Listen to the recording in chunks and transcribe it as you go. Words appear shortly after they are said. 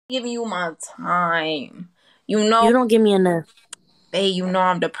Giving you my time. You don't give me enough. Hey,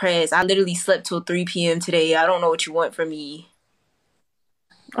 I'm depressed. I literally slept till 3 p.m. today. I don't know what you want from me.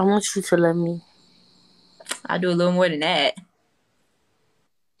 I want you to love me. I do a little more than that.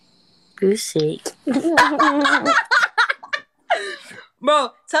 You're sick. Bro,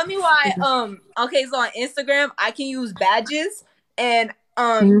 tell me why, okay, so on Instagram, I can use badges, and,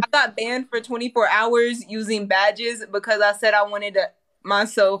 I got banned for 24 hours using badges because I said I wanted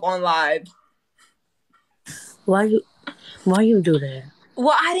myself on live. Why you do that?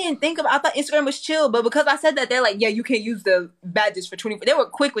 Well, I thought Instagram was chill, but because I said that, they're like, yeah, you can't use the badges for 24. They were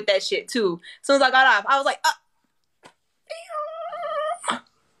quick with that shit, too. As soon as I got off, I was like,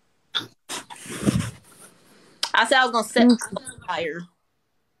 I said I was gonna set myself on fire.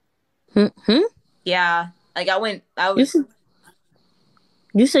 Yeah, like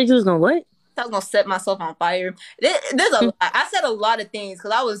You said you was gonna what? I was gonna set myself on fire. There's a lot. I said a lot of things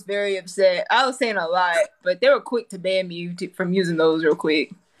because I was very upset. I was saying a lot, but they were quick to ban me from using those real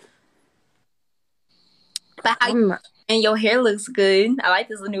quick. But and your hair looks good. I like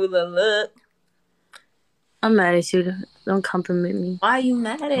this new little look. I'm mad at you. Don't compliment me. Why are you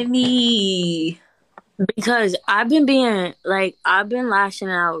mad at me? Because I've been lashing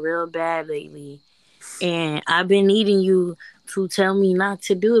out real bad lately. And I've been needing you to tell me not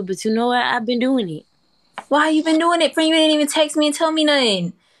to do it. But you know what? I've been doing it. Why you been doing it? Friend, you didn't even text me and tell me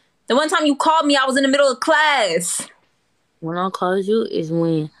nothing. The one time you called me, I was in the middle of class. When I called you is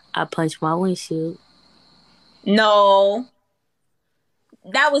when I punched my windshield. No.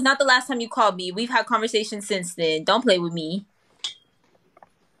 That was not the last time you called me. We've had conversations since then. Don't play with me.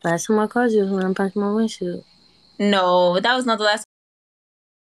 Last time I called you was when I punched my windshield. No, that was not the last.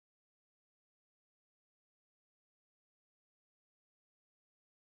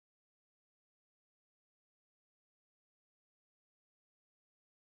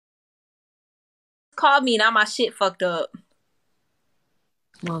 Called me, now my shit fucked up.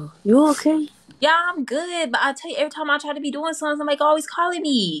 Whoa, you okay? Yeah, I'm good, but I tell you, every time I try to be doing something, somebody always calling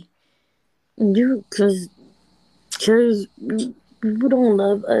me. Cause people don't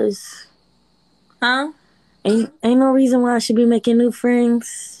love us. Huh? Ain't no reason why I should be making new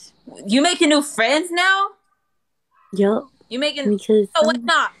friends. You making new friends now? Yup. You making? Because what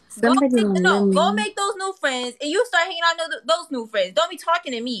not? Go me. make those new friends, and you start hanging out with those new friends. Don't be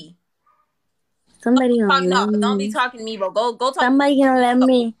talking to me. Somebody gonna love me. Don't be talking to me, bro. Go talk. Somebody gonna love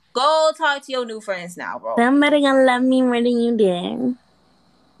me. Go talk to your new friends now, bro. Somebody gonna love me more than you did.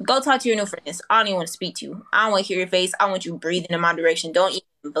 Go talk to your new friends. I don't even want to speak to you. I don't want to hear your face. I want you breathing in my direction. Don't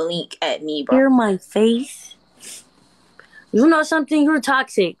even blink at me, bro. Hear my face? You know something? You're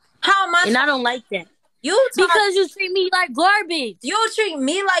toxic. How am I? And I don't like that. Because you treat me like garbage. You treat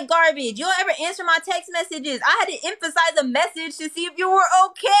me like garbage. You don't ever answer my text messages. I had to emphasize a message to see if you were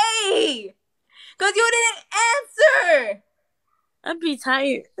okay. Because you didn't answer. I'd be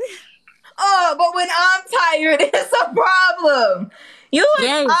tired. Oh, but when I'm tired, it's a problem. You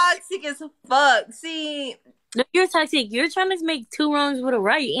are toxic as fuck. See, no, you're toxic. You're trying to make two wrongs with a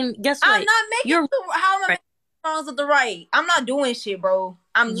right, and guess what? I'm not making how am I making two wrongs with the right? I'm not doing shit, bro.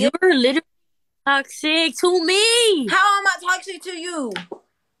 You're literally toxic to me. How am I toxic to you?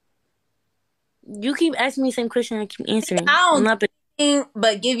 You keep asking me the same question. I keep answering. I don't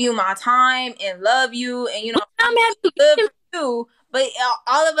but give you my time and love you, and I'm good for you. But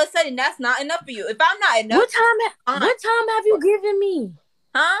all of a sudden, that's not enough for you. If I'm not enough, what time have you given me?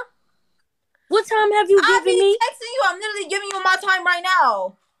 Huh? What time have you given me? Texting you. I'm literally giving you my time right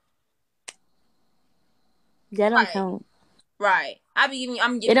now. That don't count. Right. I'm giving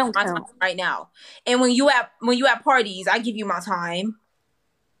you my time right now. And when you at parties, I give you my time.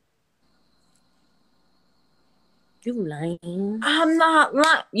 You lying. I'm not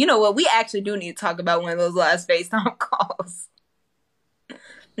lying. You know what? We actually do need to talk about one of those last FaceTime calls.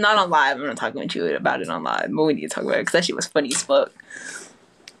 Not on live. I'm not talking with you about it on live. But we need to talk about it because that shit was funny as fuck.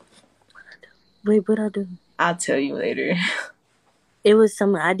 Wait, what I do? I'll tell you later. It was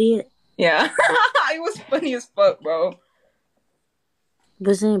something I did? Yeah. It was funny as fuck, bro.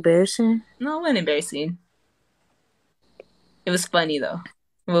 Was it embarrassing? No, it wasn't embarrassing. It was funny, though.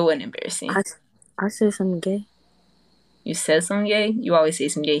 But it wasn't embarrassing. I said something gay. You said something gay? You always say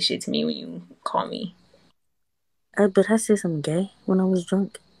some gay shit to me when you call me. But I said something gay when I was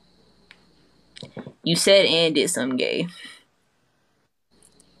drunk. You said and did something gay.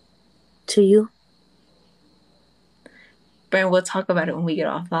 To you? Brand, we'll talk about it when we get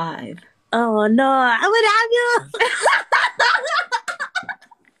off live. Oh, no. I would have you.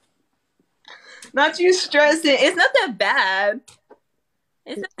 Not you stressing. It's not that bad.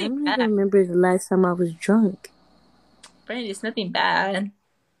 It's nothing bad. I don't remember the last time I was drunk. Brand, it's nothing bad.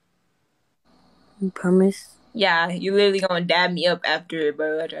 You promise? Yeah, you literally gonna dab me up after it,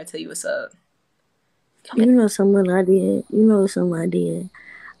 bro. After I tell you what's up. You know something I did? You know something I did?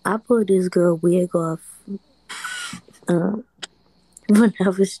 I pulled this girl wig off um, when I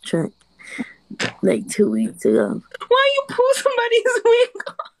was drunk, like 2 weeks ago. Why you pull somebody's wig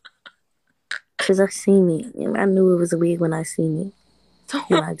off? Because I seen it. And I knew it was a wig when I seen it. So,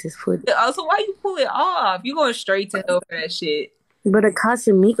 And I just put it. so why you pull it off? You going straight to hell for that shit. But the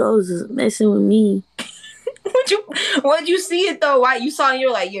Casamigos is messing with me. What'd you see it though? Why you saw it and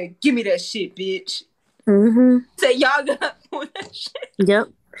you're like, yeah, give me that shit, bitch. Say y'all gonna pull that shit. Yep.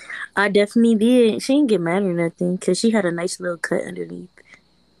 I definitely did. She didn't get mad or nothing because she had a nice little cut underneath.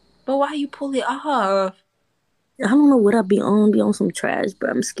 But why you pull it off? I don't know what I be on. Be on some trash, but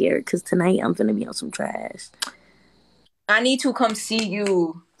I'm scared because tonight I'm gonna be on some trash. I need to come see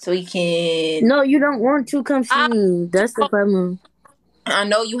you so we can. No, you don't want to come see me. That's the problem. I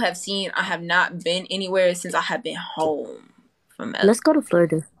know you have seen. I have not been anywhere since I have been home from LA. Let's go to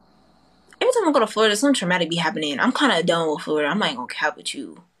Florida. Every time I go to Florida, something traumatic be happening. I'm kind of done with Florida. I'm not gonna cap with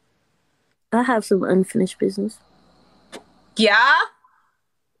you. I have some unfinished business. Yeah?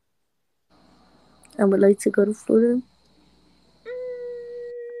 I would like to go to Florida.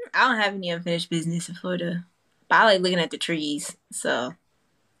 I don't have any unfinished business in Florida. But I like looking at the trees, so.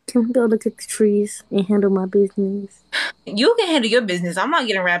 Can we go look at the trees and handle my business? You can handle your business. I'm not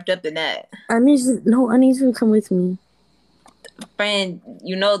getting wrapped up in that. I need you to come with me. Friend,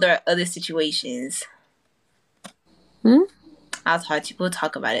 you know there are other situations. We'll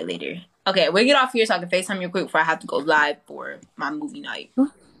talk about it later. Okay, we'll get off here so I can FaceTime you quick before I have to go live for my movie night.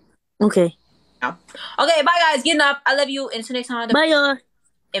 Okay. Okay, bye guys. Getting up. I love you. Until next time. Bye y'all.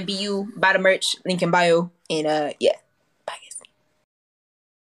 And be you. Buy the merch. Link in bio. And yeah.